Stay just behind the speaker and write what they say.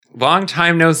Long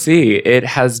time no see. It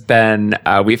has been,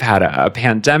 we've had a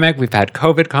pandemic, we've had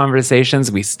COVID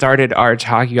conversations, we started Art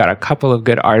Talk, you got a couple of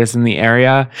good artists in the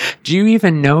area. Do you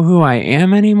even know who I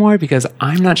am anymore? Because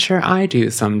I'm not sure I do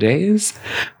some days.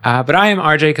 But I am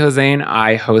RJ Kozane.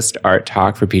 I host Art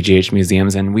Talk for PGH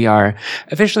Museums, and we are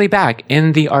officially back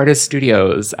in the artist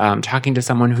studios, talking to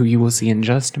someone who you will see in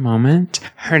just a moment.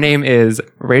 Her name is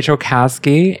Rachel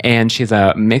Kasky, and she's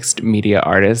a mixed media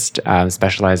artist,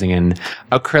 specializing in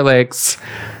acrylics,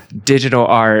 digital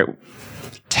art,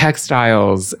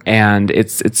 textiles, and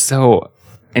it's so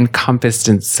encompassed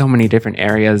in so many different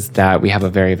areas that we have a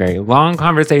very, very long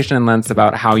conversation in length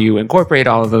about how you incorporate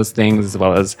all of those things, as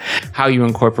well as how you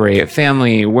incorporate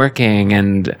family, working,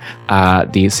 and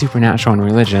the supernatural and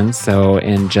religion. So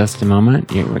in just a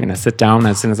moment, we're going to sit down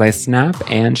as soon as I snap,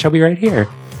 and she'll be right here.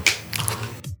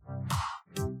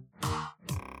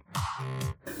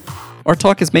 Art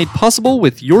Talk is made possible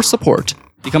with your support.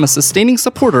 Become a sustaining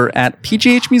supporter at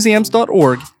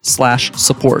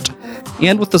pghmuseums.org/support.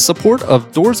 And with the support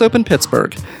of Doors Open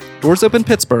Pittsburgh. Doors Open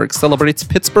Pittsburgh celebrates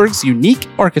Pittsburgh's unique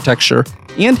architecture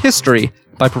and history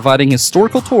by providing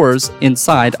historical tours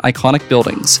inside iconic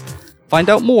buildings. Find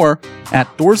out more at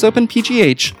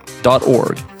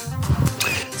doorsopenpgh.org.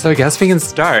 So I guess we can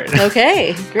start.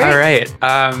 Okay, great. All right.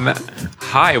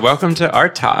 Hi, welcome to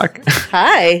Art Talk.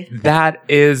 Hi. That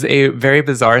is a very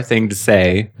bizarre thing to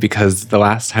say, because the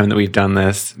last time that we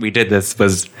did this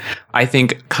was, I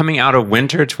think, coming out of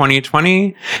winter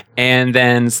 2020 and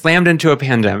then slammed into a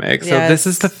pandemic. So this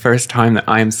is the first time that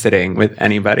I'm sitting with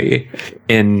anybody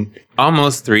in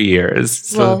almost 3 years.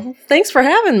 So, well, thanks for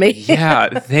having me.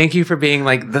 Yeah, thank you for being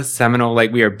like the seminal,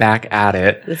 like we are back at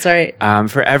it. That's right.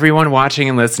 For everyone watching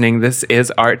and listening, this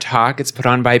is Art Talk. It's put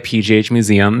on by PGH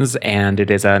Museums, and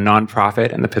it is a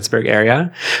nonprofit in the Pittsburgh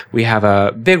area. We have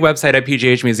a big website at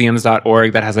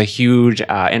pghmuseums.org that has a huge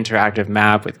interactive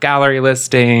map with gallery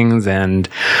listings and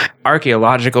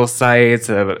archaeological sites,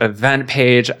 an event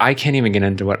page. I can't even get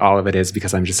into what all of it is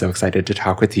because I'm just so excited to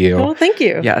talk with you. Oh, thank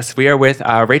you. Yes, we are with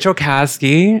Rachel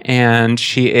Kasky, and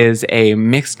she is a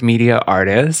mixed media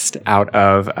artist out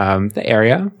of the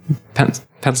area,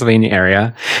 Pennsylvania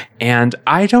area. And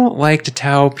I don't like to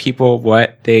tell people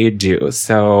what they do.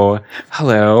 So,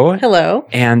 hello. Hello.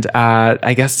 And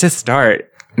I guess to start,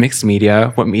 mixed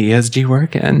media, what medias do you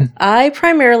work in? I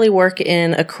primarily work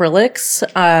in acrylics,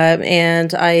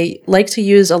 and I like to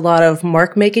use a lot of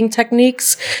mark making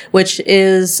techniques, which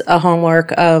is a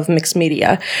hallmark of mixed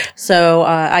media. So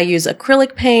I use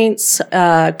acrylic paints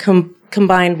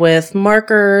combined with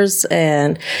markers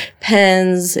and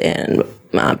pens and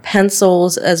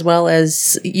pencils, as well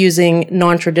as using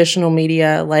non-traditional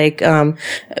media like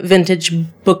vintage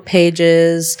book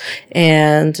pages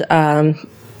and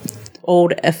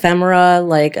old ephemera,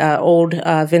 like old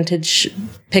vintage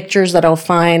pictures that I'll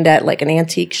find at like an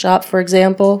antique shop, for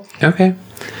example. Okay.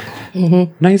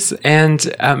 Mm-hmm. Nice.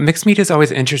 And mixed media is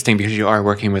always interesting because you are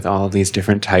working with all of these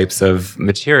different types of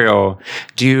material.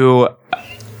 Do you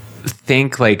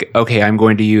think like, okay, I'm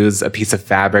going to use a piece of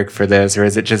fabric for this, or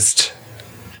is it just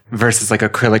versus like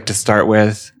acrylic to start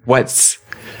with? What's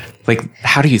like,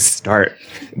 how do you start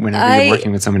whenever you're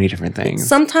working with so many different things?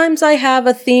 Sometimes I have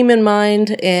a theme in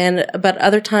mind, but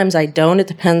other times I don't. It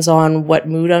depends on what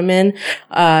mood I'm in.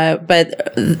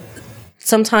 But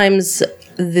sometimes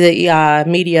the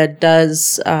media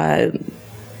does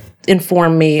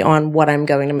inform me on what I'm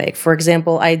going to make. For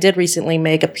example, I did recently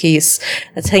make a piece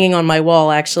that's hanging on my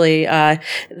wall, actually,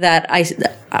 that I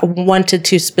wanted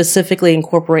to specifically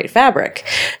incorporate fabric.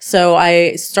 So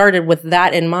I started with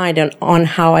that in mind and on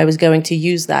how I was going to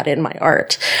use that in my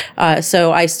art.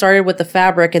 So I started with the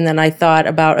fabric, and then I thought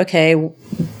about, okay,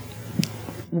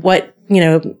 what,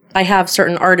 I have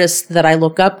certain artists that I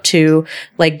look up to,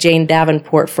 like Jane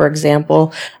Davenport, for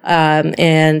example,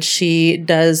 and she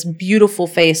does beautiful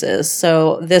faces.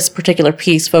 So this particular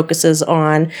piece focuses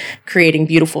on creating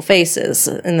beautiful faces,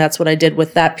 and that's what I did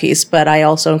with that piece. But I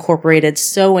also incorporated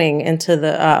sewing into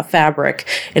the fabric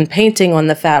and painting on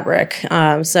the fabric.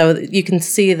 So you can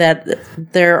see that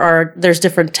there's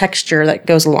different texture that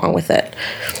goes along with it.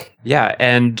 Yeah,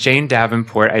 and Jane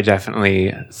Davenport, I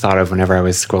definitely thought of whenever I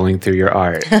was scrolling through your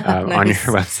art Nice. On your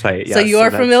website. Yes, so you are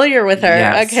familiar with her.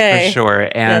 Yes, okay. For sure.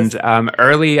 And yes.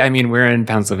 We're in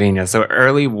Pennsylvania, so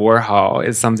early Warhol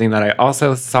is something that I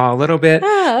also saw a little bit.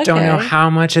 Oh, okay. Don't know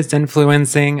how much it's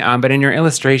influencing, but in your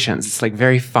illustrations, it's like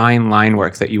very fine line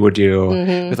work that you would do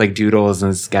with like doodles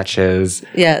and sketches.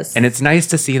 Yes. And it's nice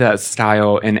to see that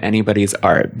style in anybody's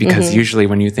art, because usually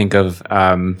when you think of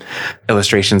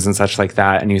illustrations and such like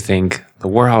that, and you think think the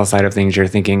Warhol side of things, you're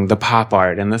thinking the pop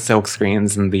art and the silk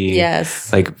screens and the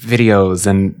Yes. like videos.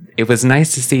 And it was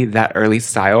nice to see that early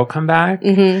style come back.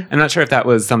 I'm not sure if that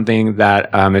was something that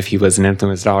if he was an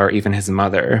influence at all, or even his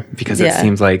mother, because it Yeah.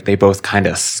 seems like they both kind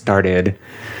of started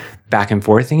back and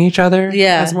forthing each other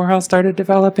as Warhol started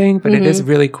developing. But it is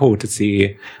really cool to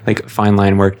see like fine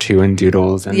line work too and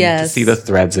doodles and to Yes. see the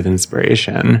threads of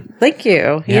inspiration. Thank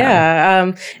you.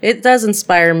 Yeah. It does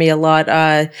inspire me a lot.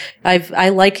 I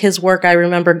like his work. I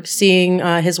remember seeing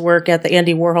his work at the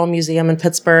Andy Warhol Museum in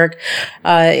Pittsburgh.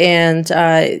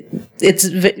 It's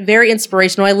very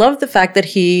inspirational. I love the fact that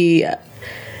he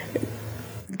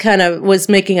kind of was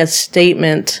making a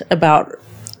statement about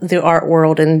the art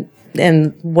world and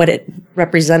what it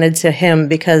represented to him,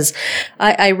 because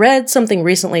I read something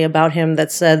recently about him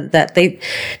that said that they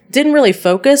didn't really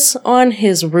focus on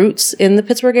his roots in the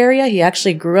Pittsburgh area. He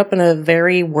actually grew up in a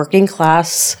very working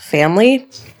class family.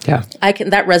 Yeah.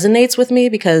 That resonates with me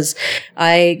because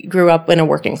I grew up in a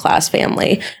working class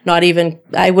family. Not even,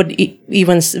 I would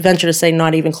even venture to say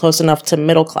not even close enough to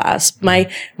middle class. My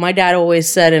dad always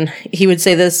said, and he would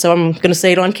say this, so I'm going to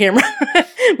say it on camera.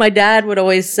 My dad would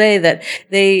always say that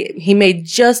he made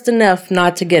just enough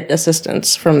not to get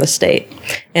assistance from the state.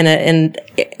 And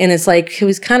it's like he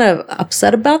was kind of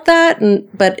upset about that,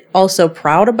 but also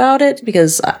proud about it,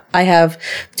 because I have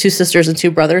 2 sisters and 2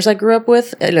 brothers I grew up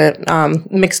with in a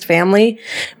mixed family.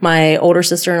 My older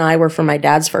sister and I were from my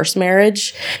dad's first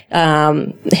marriage.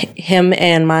 Him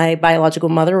and my biological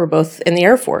mother were both in the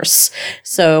Air Force.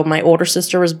 So my older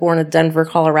sister was born in Denver,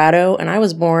 Colorado, and I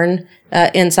was born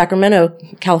in Sacramento,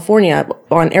 California,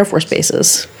 on Air Force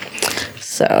bases.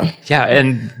 So yeah,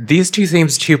 and these two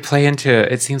themes too play into,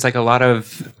 it seems like, a lot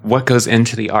of what goes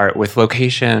into the art with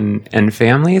location and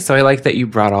family. So I like that you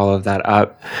brought all of that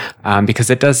up, because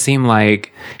it does seem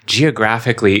like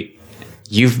geographically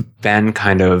you've been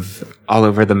kind of all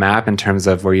over the map in terms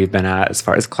of where you've been at as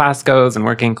far as class goes and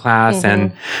working class.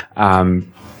 And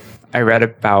I read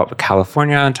about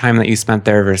California and time that you spent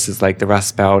there versus like the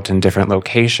Rust Belt and different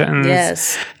locations.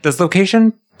 yes. Does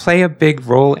location play a big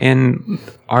role in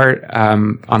art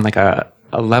on like a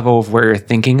level of where you're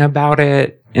thinking about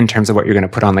it in terms of what you're going to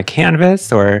put on the canvas?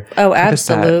 Or Oh,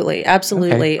 absolutely.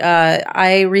 Absolutely. Okay.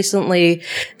 I recently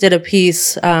did a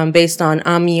piece based on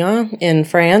Amiens in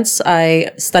France.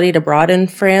 I studied abroad in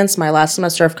France my last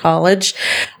semester of college.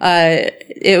 I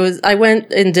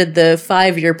went and did the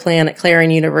 5-year plan at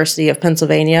Clarion University of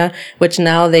Pennsylvania, which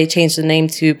now they changed the name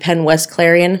to Penn West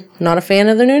Clarion. Not a fan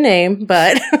of the new name,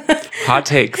 but hot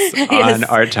takes on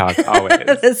Art Talk always.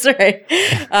 that's right.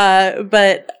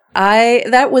 But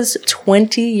that was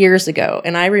 20 years ago,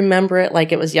 and I remember it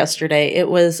like it was yesterday. It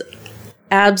was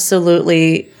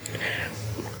absolutely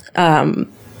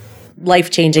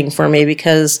life-changing for me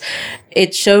because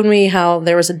it showed me how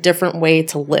there was a different way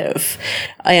to live.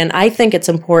 And I think it's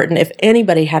important, if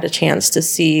anybody had a chance to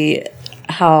see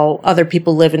how other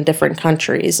people live in different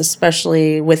countries,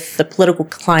 especially with the political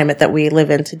climate that we live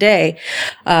in today.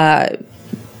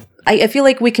 I feel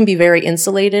like we can be very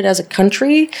insulated as a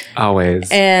country. Always.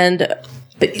 And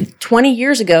 20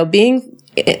 years ago,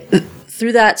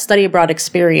 through that study abroad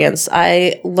experience,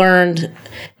 I learned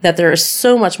that there is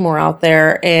so much more out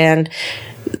there, and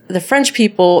the French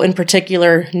people in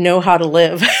particular know how to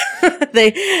live.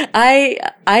 I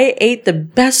ate the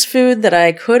best food that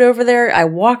I could over there. I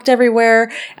walked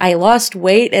everywhere. I lost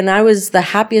weight, and I was the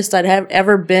happiest I'd have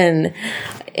ever been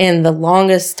in the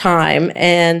longest time.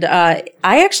 And I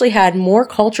actually had more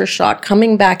culture shock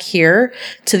coming back here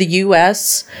to the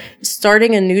U.S.,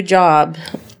 starting a new job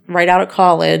right out of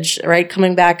college, right,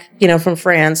 coming back, from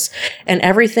France, and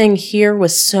everything here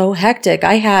was so hectic.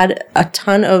 I had a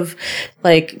ton of,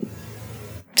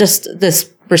 just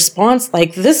this response,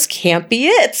 this can't be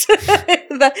it.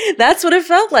 That's what it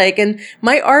felt like. And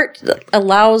my art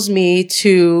allows me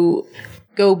to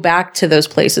go back to those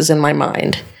places in my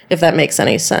mind, if that makes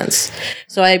any sense.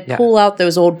 So I pull out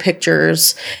those old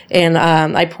pictures, and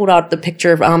I pulled out the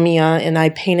picture of Amiens, and I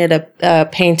painted a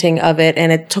painting of it,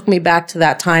 and it took me back to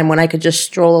that time when I could just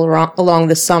stroll along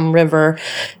the Somme River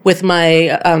with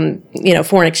my,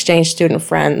 foreign exchange student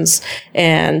friends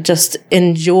and just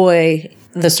enjoy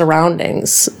the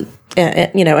surroundings,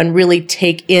 and really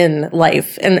take in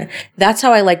life. And that's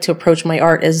how I like to approach my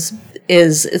art is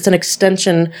it's an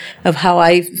extension of how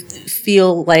I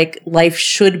feel like life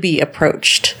should be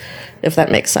approached, if that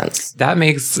makes sense. That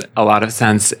makes a lot of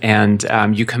sense. And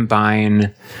you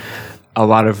combine a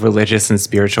lot of religious and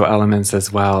spiritual elements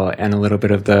as well, and a little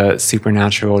bit of the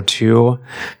supernatural too.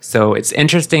 So it's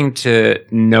interesting to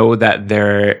know that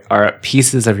there are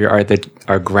pieces of your art that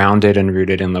are grounded and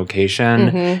rooted in location,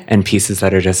 and pieces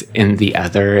that are just in the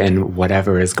other and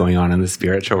whatever is going on in the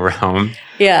spiritual realm.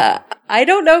 Yeah. I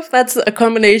don't know if that's a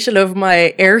combination of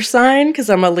my air sign, because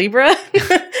I'm a Libra,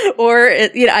 or,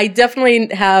 I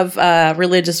definitely have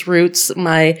religious roots.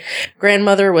 My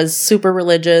grandmother was super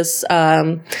religious.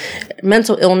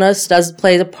 Mental illness does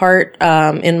play a part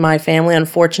in my family,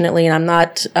 unfortunately, and I'm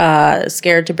not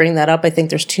scared to bring that up. I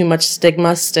think there's too much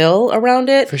stigma still around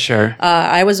it. For sure.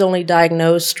 I was only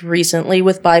diagnosed recently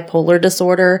with bipolar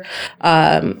disorder,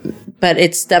 but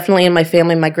it's definitely in my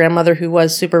family. My grandmother, who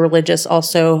was super religious,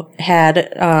 also had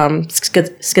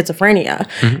schizophrenia,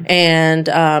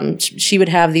 and she would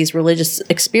have these religious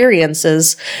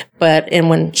experiences, and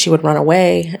when she would run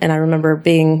away, and I remember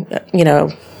being,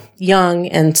 young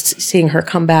and seeing her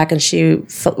come back, and she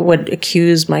would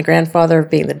accuse my grandfather of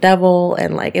being the devil,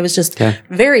 and it was just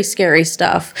very scary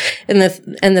stuff. And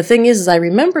the thing is I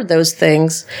remembered those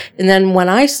things, and then when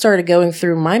I started going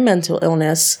through my mental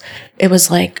illness, it was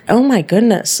like, oh my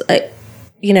goodness,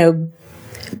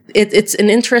 it's an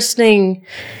interesting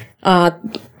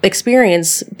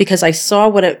experience, because I saw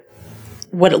what it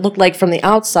looked like from the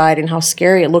outside and how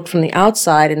scary it looked from the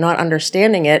outside, and not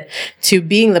understanding it, to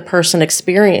being the person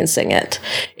experiencing it.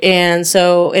 And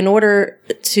so in order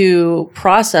to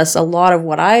process a lot of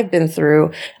what I've been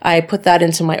through, I put that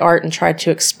into my art and tried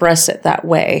to express it that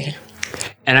way.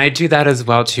 And I do that as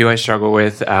well, too. I struggle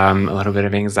with a little bit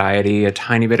of anxiety, a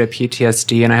tiny bit of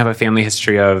PTSD, and I have a family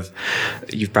history of,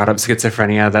 you've brought up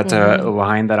schizophrenia. That's a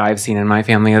line that I've seen in my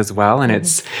family as well. And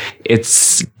it's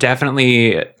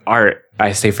definitely art,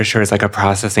 I say for sure, is like a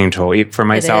processing tool for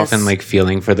myself, and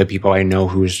feeling for the people I know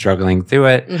who are struggling through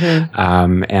it.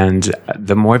 And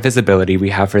the more visibility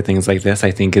we have for things like this,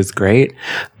 I think is great.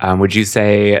 Would you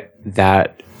say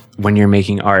that when you're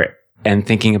making art and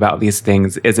thinking about these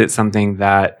things, is it something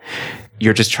that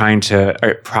you're just trying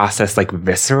to process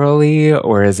viscerally,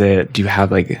 or do you have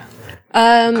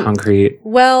concrete?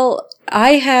 Well,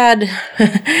 I had,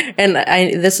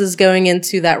 and this is going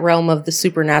into that realm of the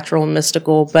supernatural and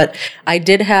mystical, but I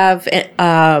did have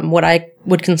what I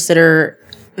would consider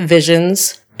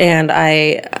visions, and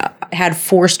I had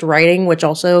forced writing, which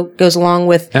also goes along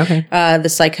with the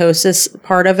psychosis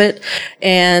part of it.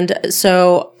 And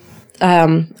so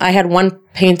I had one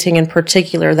painting in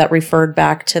particular that referred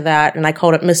back to that, and I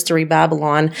called it Mystery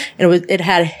Babylon. And it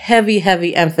had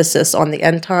heavy emphasis on the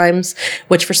end times,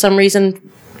 which for some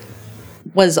reason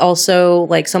was also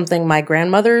something my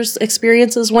grandmother's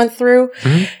experiences went through.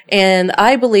 And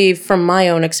I believe from my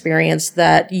own experience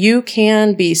that you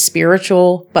can be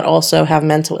spiritual, but also have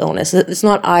mental illness. It's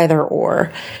not either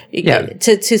or. Yeah.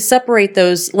 To separate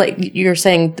those, like you're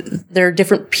saying, there are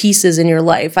different pieces in your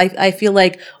life. I feel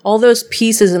like all those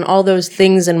pieces and all those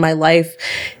things in my life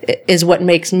is what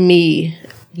makes me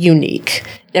unique.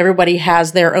 Everybody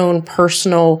has their own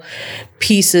personal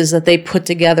pieces that they put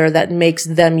together that makes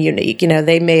them unique.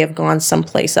 They may have gone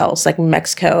someplace else, like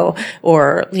Mexico,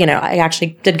 or, I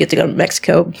actually did get to go to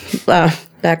Mexico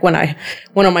back when I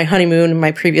went on my honeymoon in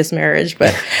my previous marriage,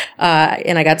 but,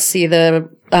 and I got to see the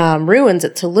ruins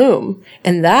at Tulum,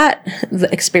 and the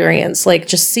experience,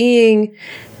 just seeing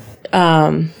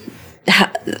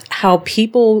how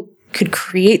people could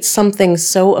create something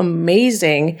so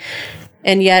amazing,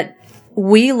 and yet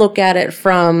we look at it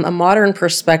from a modern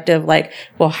perspective,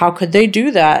 well, how could they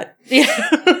do that?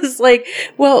 It's I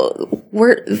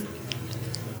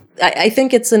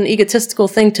think it's an egotistical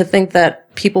thing to think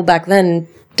that people back then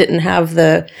didn't have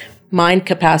the mind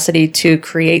capacity to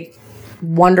create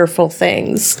wonderful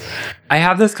things. I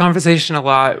have this conversation a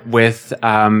lot with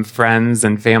friends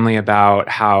and family about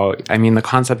how, the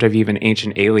concept of even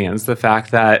ancient aliens, the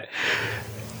fact that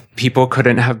people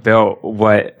couldn't have built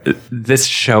what this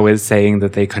show is saying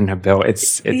that they couldn't have built.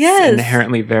 It's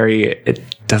inherently it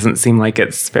doesn't seem like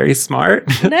it's very smart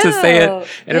to say it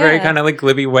in a very kind of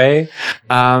glibby way.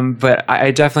 But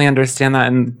I definitely understand that,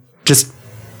 and just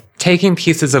taking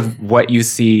pieces of what you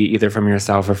see either from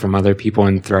yourself or from other people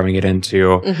and throwing it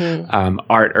into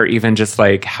art, or even just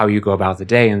how you go about the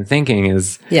day and thinking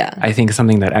is, I think,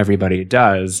 something that everybody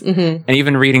does. And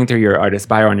even reading through your artist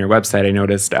bio on your website, I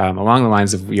noticed along the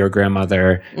lines of your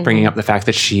grandmother bringing up the fact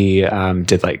that she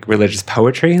did religious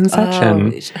poetry and such.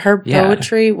 And her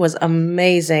poetry was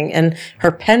amazing, and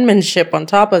her penmanship on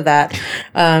top of that,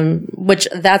 which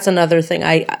that's another thing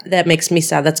that makes me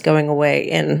sad that's going away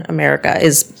in America,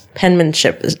 is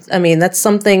penmanship. That's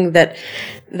something that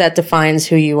defines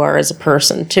who you are as a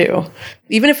person too.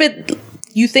 Even if it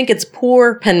you think it's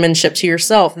poor penmanship to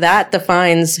yourself. That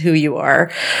defines who you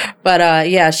are. But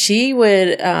yeah, she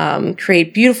would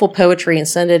create beautiful poetry and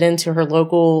send it into her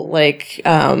local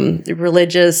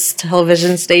religious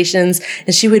television stations,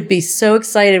 and she would be so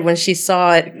excited when she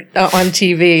saw it on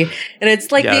TV. And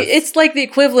it's like it's like the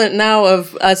equivalent now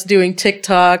of us doing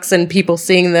TikToks and people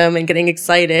seeing them and getting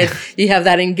excited. You have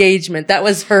that engagement. That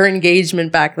was her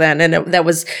engagement back then, and that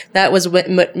was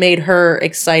what made her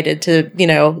excited to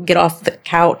get off the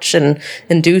couch and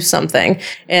do something.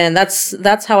 And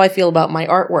that's how I feel about my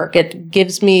artwork. It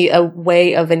gives me a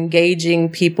way of engaging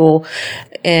people,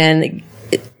 and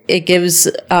it gives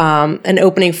an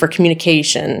opening for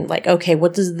communication. Like, okay,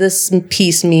 what does this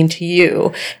piece mean to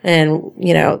you? And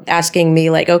asking me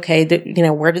like, okay,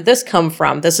 where did this come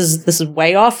from? This is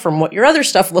way off from what your other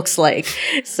stuff looks like.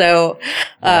 So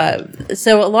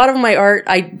so a lot of my art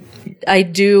I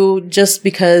do just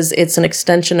because it's an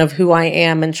extension of who I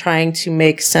am and trying to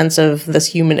make sense of this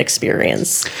human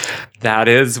experience. That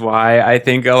is why I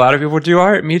think a lot of people do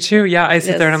art. Me too. Yeah, I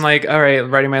sit there and I'm like, all right,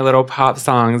 writing my little pop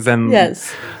songs, and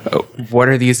what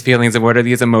are these feelings and what are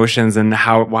these emotions and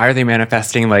why are they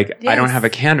manifesting? Like, I don't have a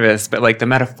canvas, but like the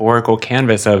metaphorical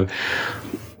canvas of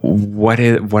what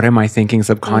am I thinking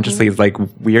subconsciously is like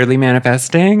weirdly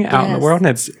manifesting out in the world.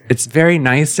 And it's very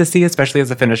nice to see, especially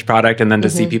as a finished product, and then to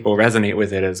see people resonate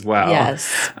with it as well.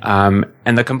 Yes.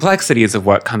 And the complexities of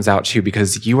what comes out too,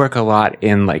 because you work a lot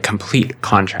in like complete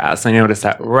contrast. I noticed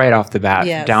that right off the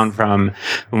bat, down from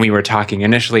when we were talking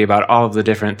initially about all of the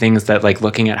different things that, like,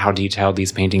 looking at how detailed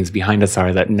these paintings behind us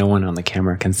are that no one on the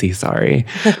camera can see, sorry.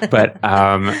 But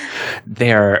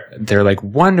they're like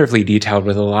wonderfully detailed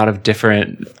with a lot of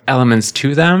different elements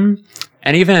to them.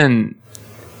 And even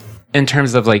in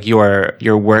terms of like your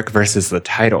work versus the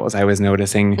titles, I was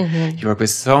noticing you work with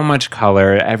so much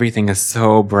color, everything is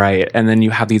so bright, and then you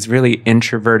have these really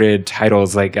introverted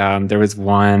titles. Like there was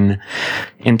one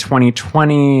in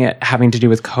 2020 having to do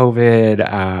with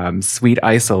COVID. Sweet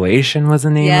Isolation was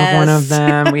the name of one of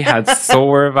them. We had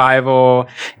Soul Revival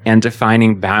and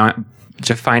Defining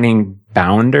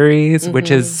Boundaries,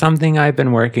 which is something I've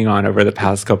been working on over the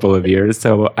past couple of years.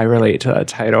 So I relate to that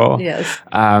title. Yes.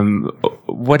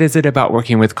 What is it about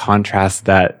working with contrast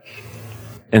that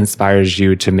inspires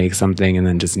you to make something and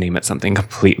then just name it something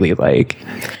completely like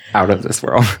out of this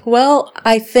world? Well,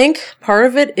 I think part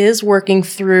of it is working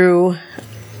through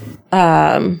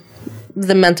the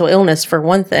mental illness, for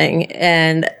one thing.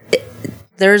 And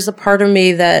there's a part of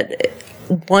me that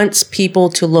wants people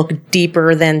to look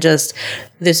deeper than just,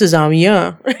 this is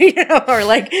yeah, or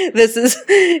like, this is,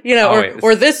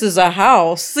 or this is a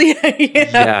house,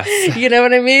 Yes. You know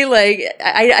what I mean? Like,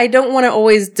 I don't want to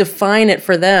always define it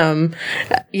for them.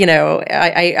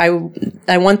 I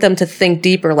want them to think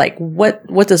deeper. Like,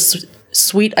 what does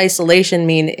Sweet Isolation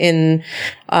mean in,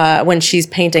 when she's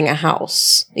painting a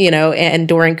house, and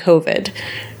during COVID?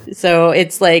 So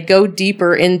it's like, go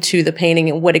deeper into the painting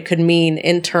and what it could mean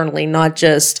internally, not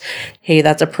just, hey,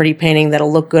 that's a pretty painting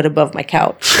that'll look good above my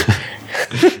couch.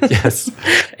 Yes.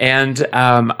 And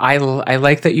I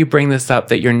like that you bring this up,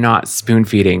 that you're not spoon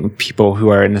feeding people who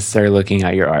are necessarily looking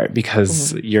at your art,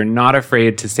 because you're not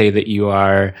afraid to say that you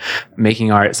are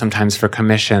making art sometimes for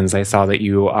commissions. I saw that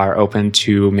you are open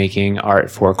to making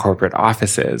art for corporate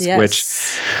offices, which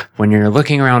when you're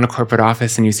looking around a corporate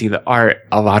office and you see the art,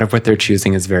 a lot of what they're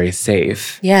choosing is very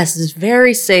safe. Yes, it's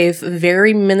very safe,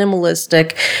 very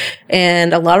minimalistic.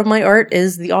 And a lot of my art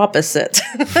is the opposite.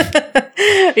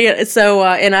 So,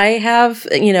 and I have,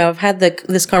 I've had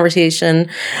this conversation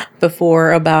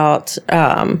before about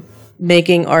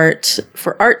making art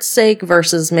for art's sake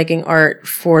versus making art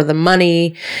for the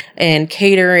money and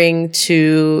catering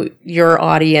to your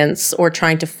audience, or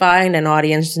trying to find an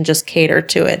audience and just cater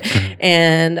to it.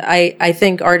 And I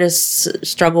think artists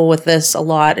struggle with this a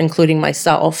lot, including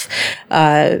myself,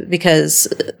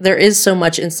 because there is so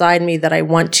much inside me that I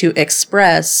want to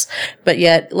express, but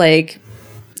yet, like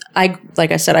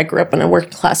I said, I grew up in a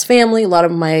working class family. A lot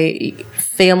of my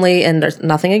family, and there's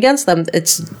nothing against them,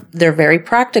 they're very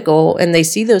practical, and they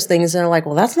see those things and they're like,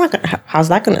 well, how's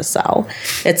that going to sell?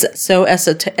 It's so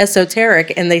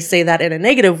esoteric, and they say that in a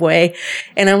negative way.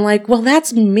 And I'm like, well,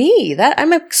 that's me. That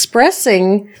I'm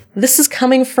expressing, this is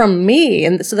coming from me.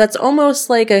 And so that's almost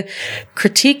like a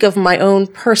critique of my own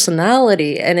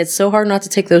personality. And it's so hard not to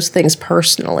take those things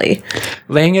personally.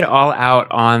 Laying it all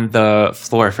out on the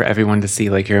floor for everyone to see,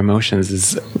 like, your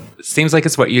emotions seems like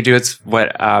it's what you do. It's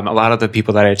what a lot of the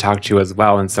people that I talk to as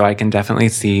well. And so I can definitely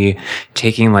see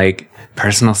taking like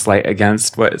personal slight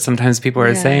against what sometimes people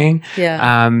are saying.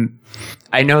 Yeah.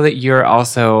 I know that you're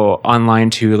also online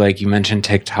too. Like you mentioned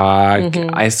TikTok.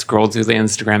 Mm-hmm. I scrolled through the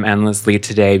Instagram endlessly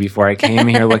today before I came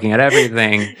here looking at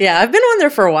everything. Yeah, I've been on there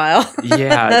for a while.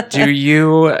 Yeah. Do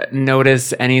you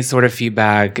notice any sort of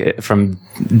feedback from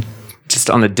just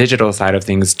on the digital side of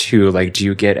things too? Like, do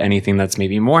you get anything that's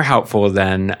maybe more helpful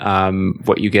than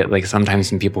what you get like sometimes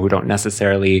from people who don't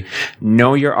necessarily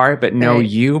know your art, but know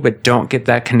you, but don't get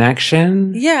that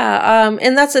connection? Yeah.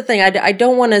 And that's the thing. I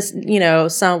don't want to,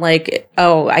 sound like,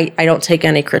 I don't take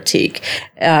any critique.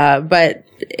 But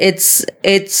it's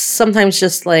sometimes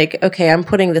just like, okay, I'm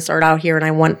putting this art out here and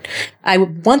I want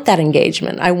that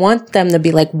engagement. I want them to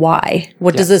be like, why?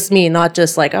 What does this mean? Not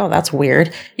just like, oh, that's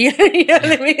weird. You know what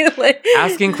I mean? Like,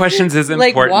 asking questions is like,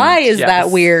 important. why is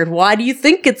that weird? Why do you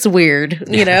think it's weird?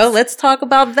 Let's talk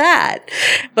about that.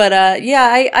 But,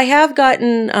 I have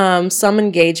gotten, some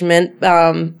engagement.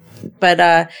 But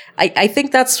I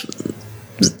think that's,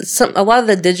 a lot of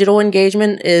the digital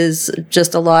engagement is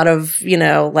just a lot of,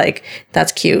 like,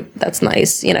 that's cute, that's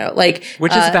nice,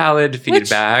 which is valid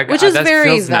feedback, which is that very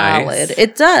feels valid. Nice.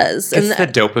 It does. It's the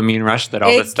dopamine rush that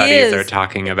all the studies are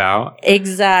talking about.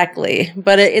 Exactly,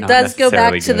 but it does go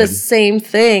back to the same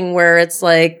thing where it's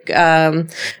like, am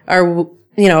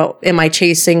I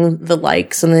chasing the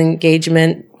likes and the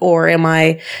engagement, or am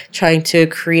I trying to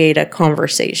create a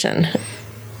conversation?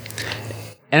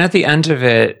 And at the end of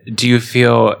it, do you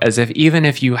feel as if even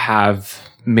if you have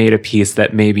made a piece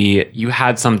that maybe you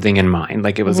had something in mind,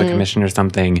 like it was a commission or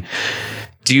something,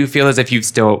 do you feel as if you've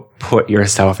still put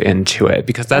yourself into it?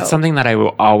 Because that's something that I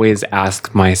will always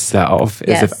ask myself,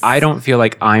 is if I don't feel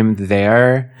like I'm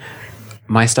there,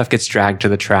 my stuff gets dragged to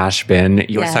the trash bin,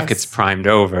 your stuff gets primed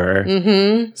over.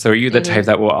 Mm-hmm. So are you the type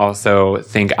that will also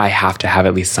think I have to have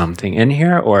at least something in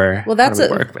here? Or well, that's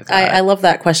work with that? I love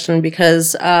that question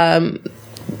because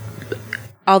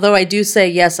although I do say,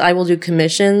 yes, I will do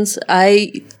commissions,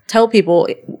 I tell people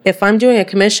if I'm doing a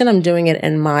commission, I'm doing it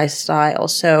in my style.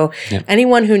 So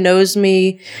anyone who knows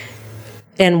me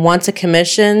and wants a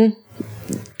commission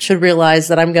should realize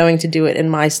that I'm going to do it in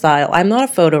my style. I'm not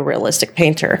a photorealistic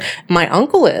painter. My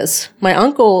uncle is. My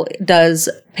uncle does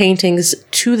paintings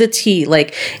to the T.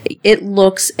 Like, it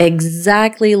looks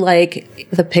exactly like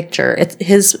the picture.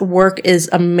 His work is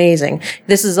amazing.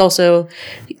 This is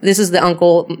the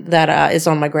uncle that is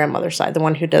on my grandmother's side, the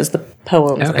one who does the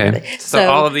poems and everything. So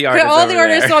all of the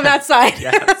artists on that side.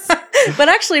 Yes. But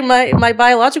actually, my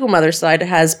biological mother's side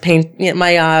has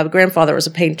my grandfather was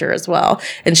a painter as well,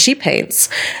 and she paints.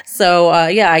 So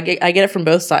I get it from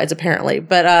both sides apparently.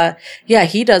 But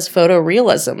he does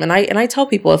photorealism, and I tell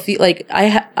people, if you like,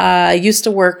 I used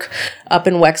to work up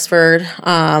in Wexford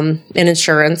in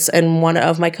insurance, and one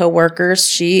of my coworkers,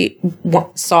 she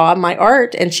saw my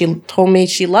art and she told me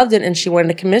she loved it and she wanted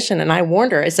a commission. And I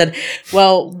warned her. I said,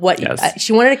 "Well, what?"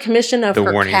 She wanted a commission of her cat.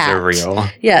 The warnings are real.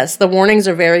 Yes, the warnings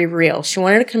are very real. She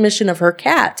wanted a commission of her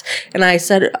cat, and I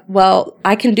said, "Well,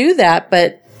 I can do that,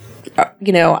 but."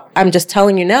 I'm just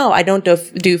telling you now, I don't do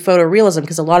photorealism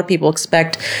because a lot of people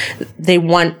they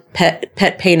want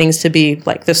pet paintings to be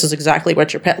like, this is exactly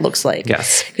what your pet looks like.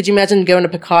 Yes. Could you imagine going to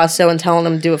Picasso and telling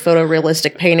them to do a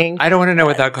photorealistic painting? I don't want to know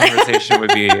what that conversation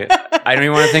would be. I don't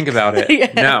even want to think about it.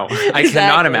 Yeah, no, I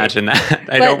cannot imagine that.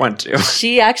 I don't want to.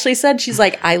 She actually said, she's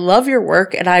like, I love your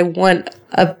work and I want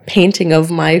a painting of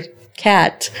my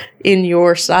cat in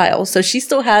your style. So she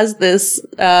still has this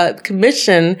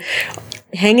commission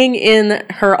hanging in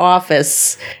her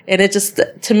office, and it just,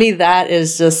 to me, that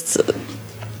is just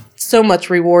so much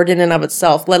reward in and of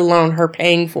itself, let alone her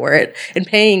paying for it and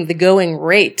paying the going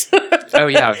rate. Oh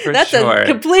yeah, for That's sure. That's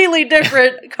a completely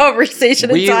different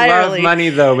conversation we entirely. Love money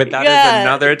though, but that is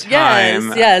another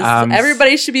time. Yes.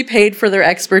 Everybody should be paid for their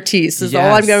expertise is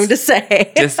all I'm going to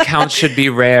say. Discounts should be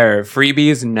rare.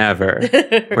 Freebies never.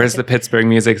 Where's the Pittsburgh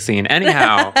music scene?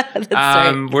 Anyhow,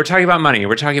 right. We're talking about money.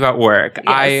 We're talking about work.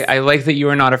 Yes. I like that you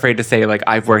are not afraid to say, like,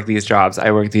 I've worked these jobs.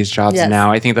 I work these jobs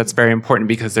now. I think that's very important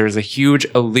because there's a huge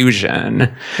illusion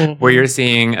where you're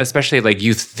seeing, especially like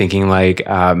youth thinking like,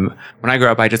 when I grew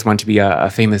up, I just want to be a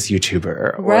famous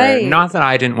YouTuber. Or not that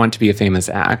I didn't want to be a famous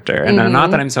actor. And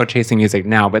not that I'm so chasing music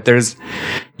now, but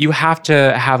you have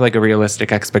to have like a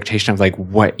realistic expectation of like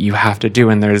what you have to do.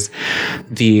 And there's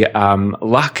the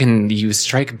luck and you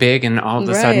strike big and all of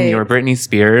a sudden you're Britney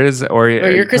Spears or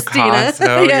you're Christina.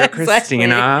 Picasso, you're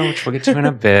Christina, which we'll get to in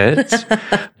a bit.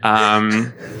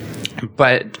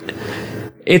 But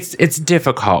it's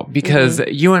difficult because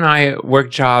you and I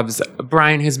work jobs.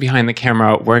 Brian, who's behind the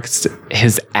camera, works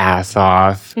his ass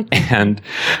off. And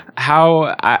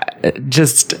how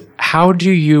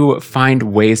do you find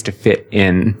ways to fit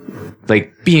in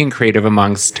like being creative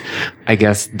amongst, I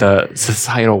guess, the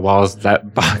societal walls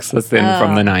that box us in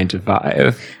from the 9 to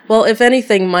 5. Well, if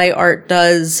anything, my art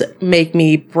does make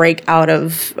me break out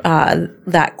of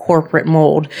that corporate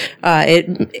mold.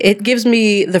 It gives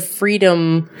me the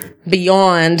freedom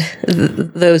beyond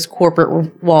those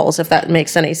corporate walls, if that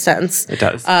makes any sense. It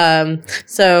does.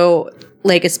 So,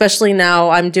 like, especially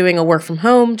now, I'm doing a work from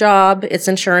home job. It's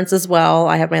insurance as well.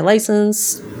 I have my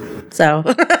license. So,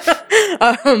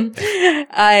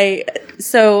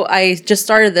 I just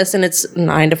started this, and it's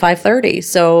 9 to 5:30.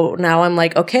 So now I'm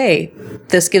like, okay,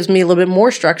 this gives me a little bit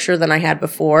more structure than I had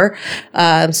before.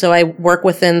 So I work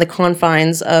within the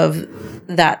confines of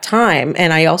that time,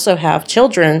 and I also have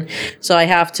children, so I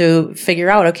have to figure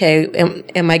out, okay,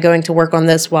 am I going to work on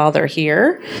this while they're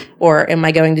here, or am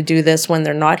I going to do this when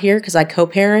they're not here, because I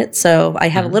co-parent, so I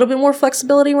have a little bit more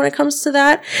flexibility when it comes to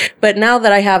that. But now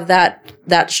that I have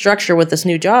that structure with this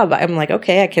new job, I'm like,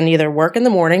 okay, I can either work in the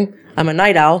morning. I'm a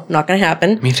night owl, not going to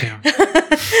happen. Me too.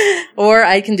 Or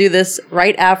I can do this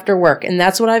right after work. And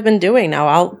that's what I've been doing now.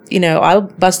 I'll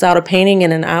bust out a painting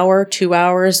in an hour, 2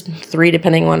 hours, 3,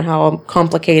 depending on how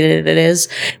complicated it is.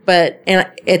 And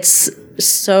it's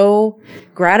so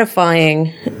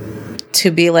gratifying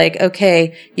to be like,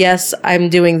 okay, yes, I'm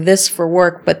doing this for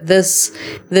work, but this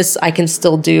I can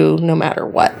still do no matter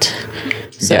what.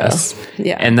 So, yes.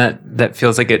 Yeah. And that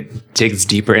feels like it digs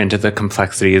deeper into the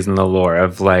complexities and the lore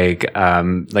of like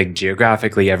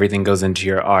geographically, everything goes into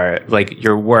your art. Like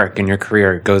your work and your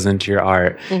career goes into your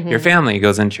art. Mm-hmm. Your family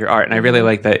goes into your art. And I really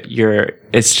like that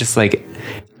it's just like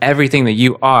everything that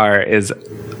you are is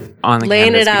on the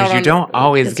laying canvas, it out because you don't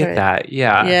always get that.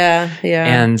 Yeah.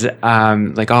 And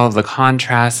like all of the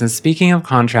contrasts. And speaking of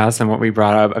contrasts and what we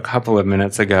brought up a couple of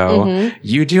minutes ago,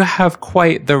 you do have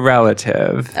quite the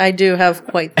relative. I do have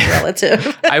quite the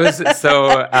relative. I was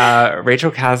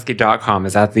RachelKaski.com.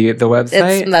 Is that the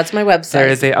website? That's my website. There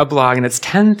is a blog, and it's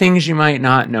 10 things you might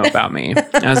not know about me.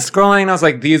 And I was scrolling, and I was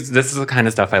like, this is the kind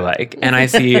of stuff I like. And I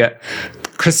see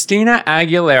Christina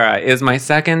Aguilera is my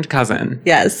second cousin.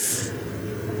 Yes.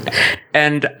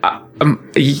 And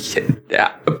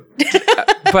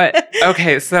but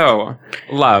okay, so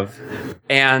love,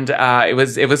 and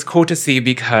it was cool to see,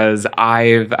 because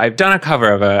I've done a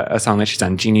cover of a song that she's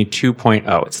done, Genie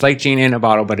 2.0. It's like Genie in a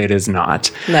Bottle, but it is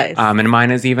not. Nice. And mine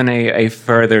is even a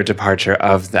further departure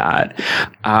of that.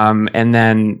 And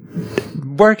then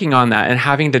working on that and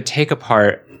having to take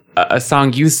apart a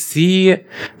song, you see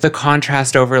the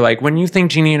contrast over, like, when you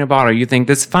think Genie in a Bottle, you think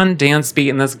this fun dance beat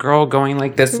and this girl going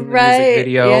like this in the music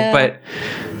video. Yeah. But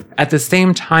at the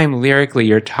same time, lyrically,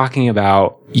 you're talking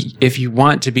about, if you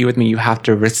want to be with me, you have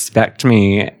to respect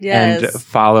me and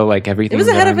follow like everything that I'm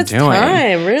doing. It was ahead of its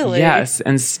time, really. Yes,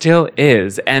 and still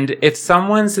is. And if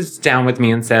someone sits down with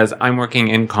me and says, I'm working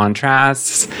in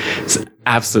contrasts, it's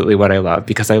absolutely what I love,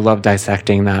 because I love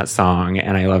dissecting that song,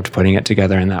 and I loved putting it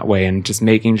together in that way, and just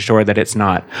making sure that it's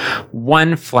not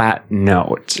one flat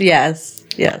note. Yes.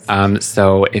 Yes.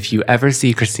 So if you ever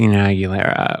see Christina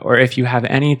Aguilera, or if you have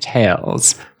any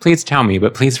tales, please tell me,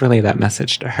 but please relay that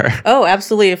message to her. Oh,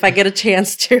 absolutely. If I get a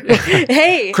chance to.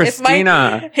 Hey,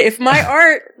 Christina. If my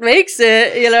art makes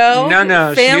it, No,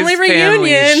 family she's reunion.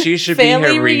 Family. She should be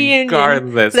here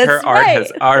regardless. Her art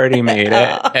has already made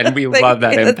it, and we love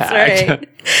that impact. Right.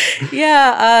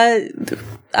 Yeah,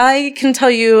 I can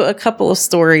tell you a couple of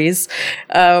stories.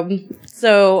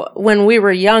 So when we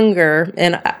were younger,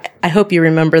 and I hope you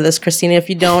remember this, Christina. If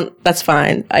you don't, that's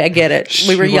fine. I get it.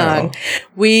 We were young.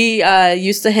 We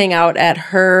used to hang out at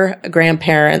her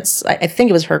grandparents', I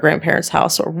think it was her grandparents'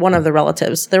 house, or one of the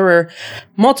relatives. There were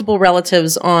multiple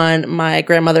relatives on my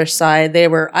grandmother's side. They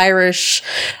were Irish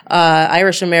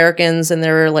Americans, and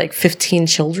there were like 15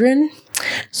 children.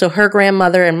 So her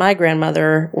grandmother and my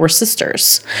grandmother were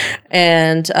sisters,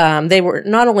 and they were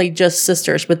not only just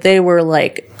sisters, but they were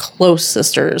like close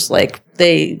sisters. Like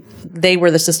they were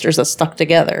the sisters that stuck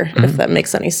together, if that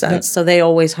makes any sense. Yeah. So they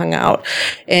always hung out.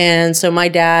 And so my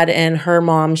dad and her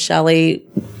mom, Shelley,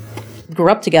 grew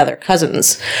up together,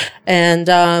 cousins. And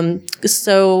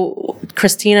so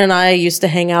Christina and I used to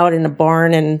hang out in a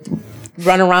barn and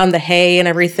run around the hay and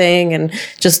everything, and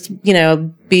just,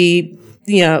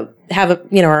 have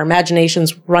our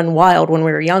imaginations run wild when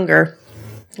we were younger.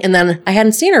 And then I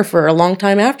hadn't seen her for a long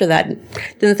time after that.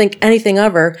 Didn't think anything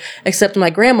of her, except my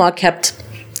grandma kept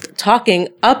talking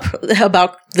up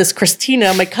about this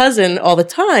Christina, my cousin, all the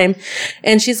time.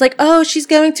 And she's like, oh, she's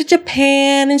going to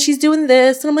Japan and she's doing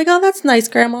this. And I'm like, oh, that's nice,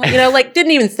 Grandma.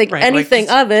 Didn't even think anything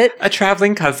of it. A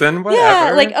traveling cousin, whatever.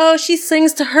 Yeah, like, oh, she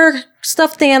sings to her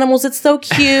stuffed animals. It's so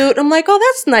cute. I'm like, oh,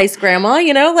 that's nice, Grandma.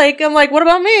 You know, like, I'm like, what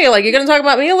about me? Like, you're going to talk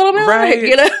about me a little bit? Right. Like,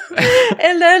 you know?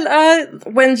 And then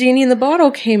when Genie in the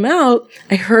Bottle came out,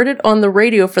 I heard it on the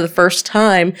radio for the first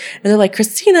time. And they're like,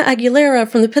 Christina Aguilera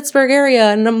from the Pittsburgh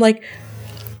area. And I'm like,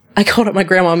 I called up my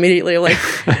grandma immediately, like,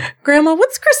 Grandma,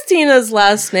 what's Christina's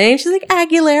last name? She's like,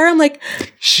 Aguilera. I'm like,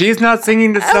 she's not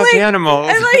singing the stuffed animals.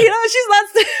 I'm like, you know, she's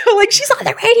not, like, she's on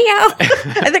the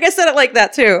radio. I think I said it like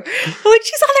that too. I'm like,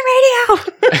 she's on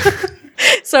the radio.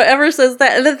 So ever since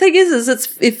that, and the thing is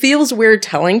it feels weird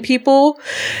telling people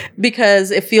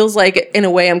because it feels like in a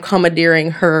way I'm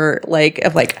commandeering her, like,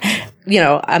 of like, you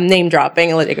know, I'm name dropping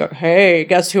and letting go, hey,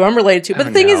 guess who I'm related to? But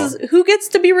the thing is, who gets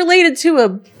to be related to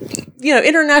a, you know,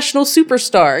 international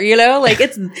superstar, you know? Like,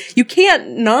 you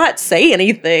can't not say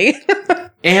anything.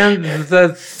 And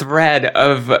the thread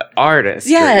of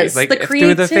artistry, yes, like the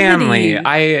through the family,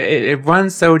 creativity. it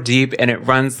runs so deep, and it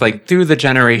runs like through the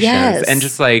generations, Yes. and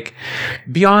just like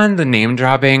beyond the name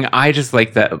dropping, I just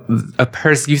like that a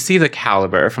person. You see the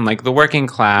caliber from like the working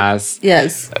class,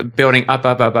 Yes. building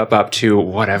up to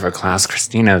whatever class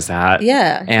Christina's at.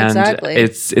 Yeah, and exactly.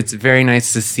 it's very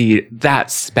nice to see that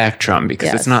spectrum because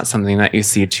Yes. it's not something that you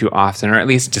see too often, or at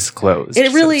least disclosed. It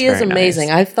So really it's is very amazing.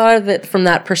 nice. I've thought of it from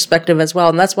that perspective as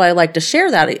well. And that's why I like to share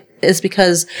that is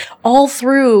because all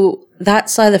through that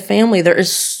side of the family, there is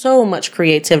so much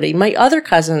creativity. My other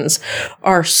cousins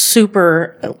are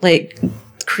super like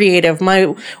creative. My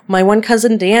one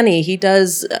cousin, Danny, he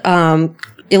does,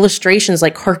 illustrations,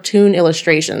 like cartoon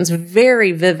illustrations,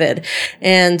 very vivid.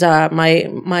 And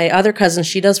my other cousin,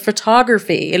 she does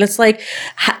photography, and it's like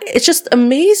it's just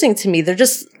amazing to me. They're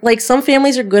just like, some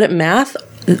families are good at math.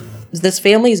 This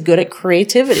family is good at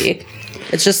creativity.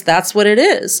 It's just, that's what it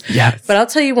is. Yes. But I'll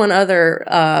tell you one other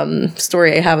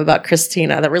story I have about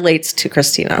Christina that relates to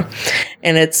Christina,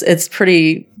 and it's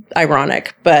pretty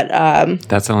ironic, but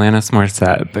That's Alanis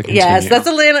Morissette. But yes, continue. that's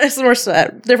Alanis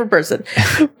Morissette, different person.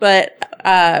 But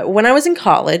when I was in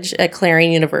college at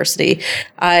Clarion University,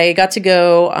 I got to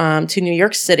go to New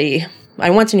York City. I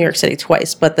went to New York City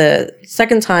twice, but the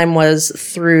second time was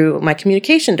through my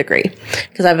communication degree,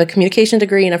 because I have a communication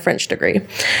degree and a French degree.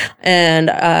 And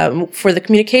for the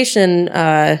communication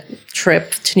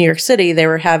trip to New York City, they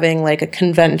were having like a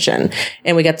convention,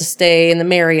 and we got to stay in the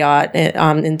Marriott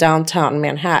in downtown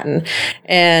Manhattan.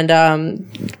 And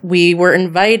we were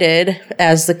invited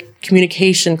as the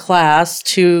communication class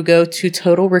to go to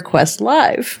Total Request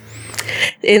Live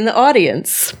in the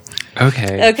audience.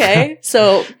 Okay. Okay,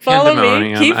 so follow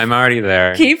me. I'm already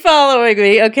there. Keep following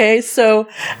me. Okay, so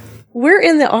we're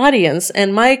in the audience,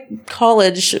 and my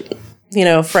college, you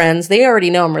know, friends, they already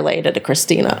know I'm related to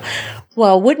Christina.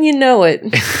 Well, wouldn't you know it?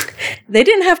 They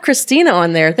didn't have Christina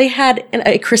on there. They had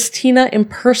a Christina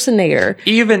impersonator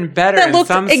Even better. that in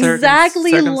some some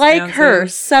exactly like her,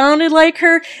 circumstances. sounded like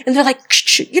her, and they're like,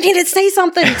 shh, you need to say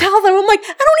something, tell them. I'm like,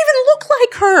 I don't even look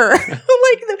like her. I'm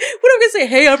like, what am I gonna say?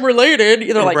 Hey, I'm related.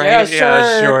 They're like, Right? yeah,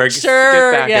 sure. Get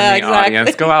back yeah, in the exactly.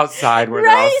 audience. Go outside where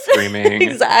they're all Right? screaming.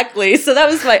 Exactly. So that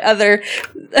was my other.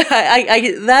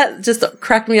 I that just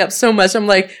cracked me up so much. I'm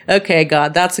like, okay,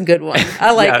 God, that's a good one.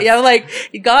 I like. Yes. Yeah, I'm like,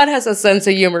 God has a sense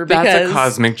of humor because That's a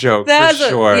cosmic joke for that's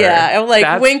sure. yeah, I'm like,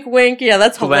 That's wink, wink. Yeah,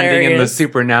 that's blending hilarious. in the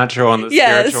supernatural and the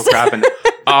Yes. spiritual crap and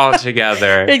all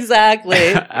together.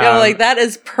 Exactly. Like, that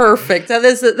is perfect. That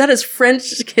is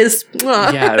French kiss.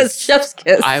 Yes. Chef's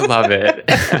kiss. I love it.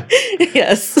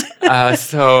 Yes.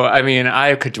 So, I mean,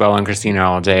 I could dwell on Christina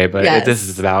all day, but Yes. this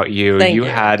is about you. Thank You you.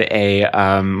 had a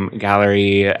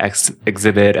gallery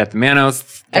exhibit at the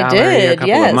Manos I Gallery a did, couple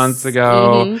yes. of months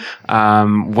ago.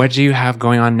 What do you have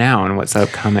going on now, and what's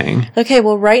upcoming? Okay,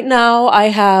 well, right now I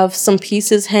have some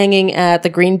pieces hanging at the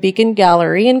Green Beacon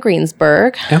Gallery in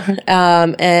Greensburg. Okay.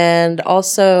 And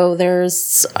also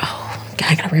there's,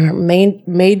 I gotta remember,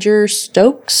 Major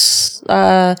Stokes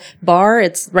bar.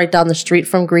 It's right down the street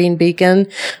from Green Beacon.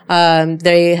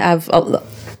 They have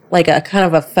like a kind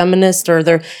of a feminist, or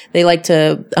they like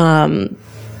to,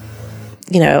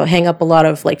 hang up a lot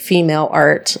of like female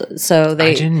art. So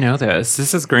I didn't know this.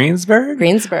 This is Greensburg?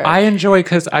 Greensburg. I enjoy,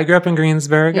 because I grew up in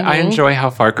Greensburg, I enjoy how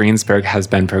far Greensburg has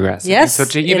been progressing. Yes, So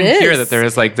to it even hear is. that there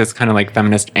is like this kind of like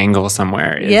feminist angle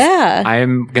somewhere. Yeah.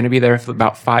 I'm going to be there for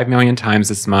about 5 million times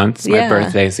this month. It's my Yeah.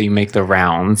 birthday, so you make the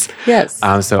rounds. Yes.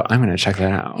 So I'm going to check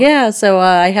that out. Yeah, so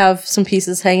I have some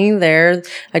pieces hanging there.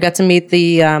 I got to meet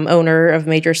the owner of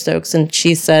Major Stokes, and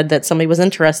she said that somebody was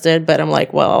interested, but I'm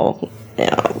like, well,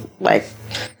 like,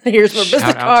 here's my business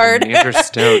Shout out card. to Major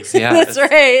Stokes, yes.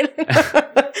 That's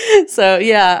right. So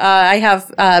yeah, I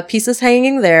have pieces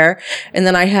hanging there, and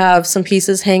then I have some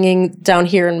pieces hanging down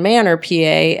here in Manor,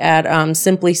 PA, at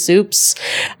Simply Soups,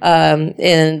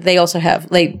 and they also have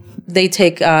they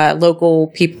take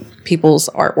local people's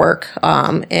artwork,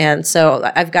 and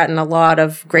so I've gotten a lot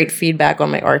of great feedback on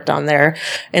my art down there,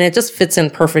 and it just fits in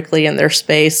perfectly in their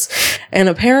space. And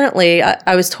apparently,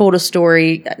 I was told a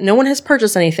story. No one has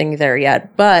purchased anything there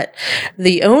yet, but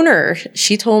the owner,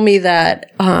 she told me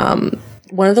that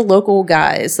one of the local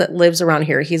guys that lives around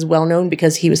here, he's well known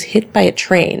because he was hit by a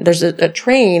train. There's a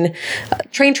train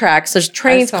tracks. There's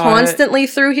trains constantly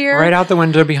through here. Right out the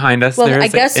window behind us, Well, there's I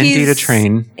guess indeed he's a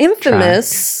train.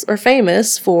 infamous or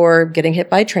famous for getting hit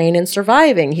by a train and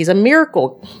surviving. He's a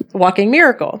walking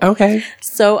miracle. Okay.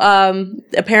 So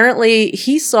apparently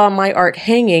he saw my art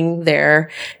hanging there,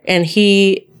 and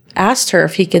he asked her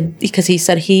if he could, because he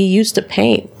said he used to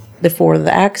paint before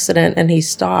the accident and he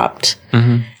stopped.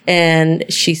 Mm-hmm. And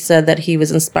she said that he was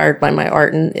inspired by my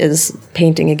art and is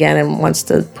painting again and wants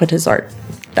to put his art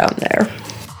down there.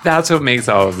 That's what makes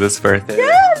all of this worth it.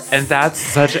 Yes! And that's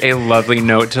such a lovely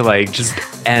note to just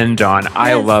end on. Yes.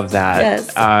 I love that.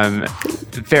 Yes.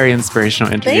 Very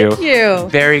inspirational interview. Thank you.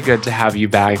 Very good to have you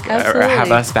back, or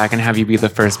have us back, and have you be the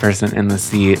first person in the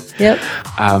seat. Yep.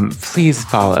 Please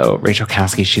follow Rachel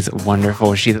Kasky. She's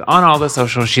wonderful. She's on all the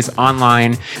socials. She's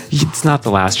online. It's not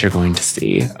the last you're going to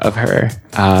see of her.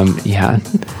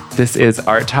 This is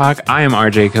Art Talk. I am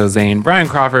RJ Kozane, Brian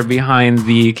Crawford behind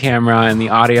the camera and the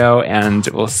audio, and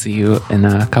we'll see you in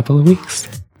a couple of weeks.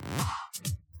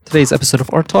 Today's episode of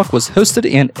Art Talk was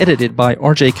hosted and edited by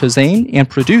RJ Kozane and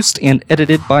produced and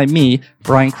edited by me,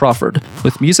 Brian Crawford,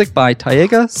 with music by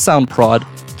Taiga Soundprod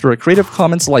through a Creative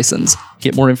Commons license.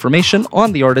 Get more information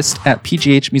on the artist at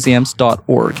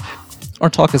pghmuseums.org.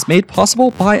 Art Talk is made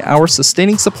possible by our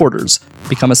sustaining supporters.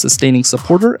 Become a sustaining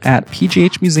supporter at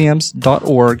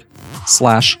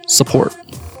pghmuseums.org/support.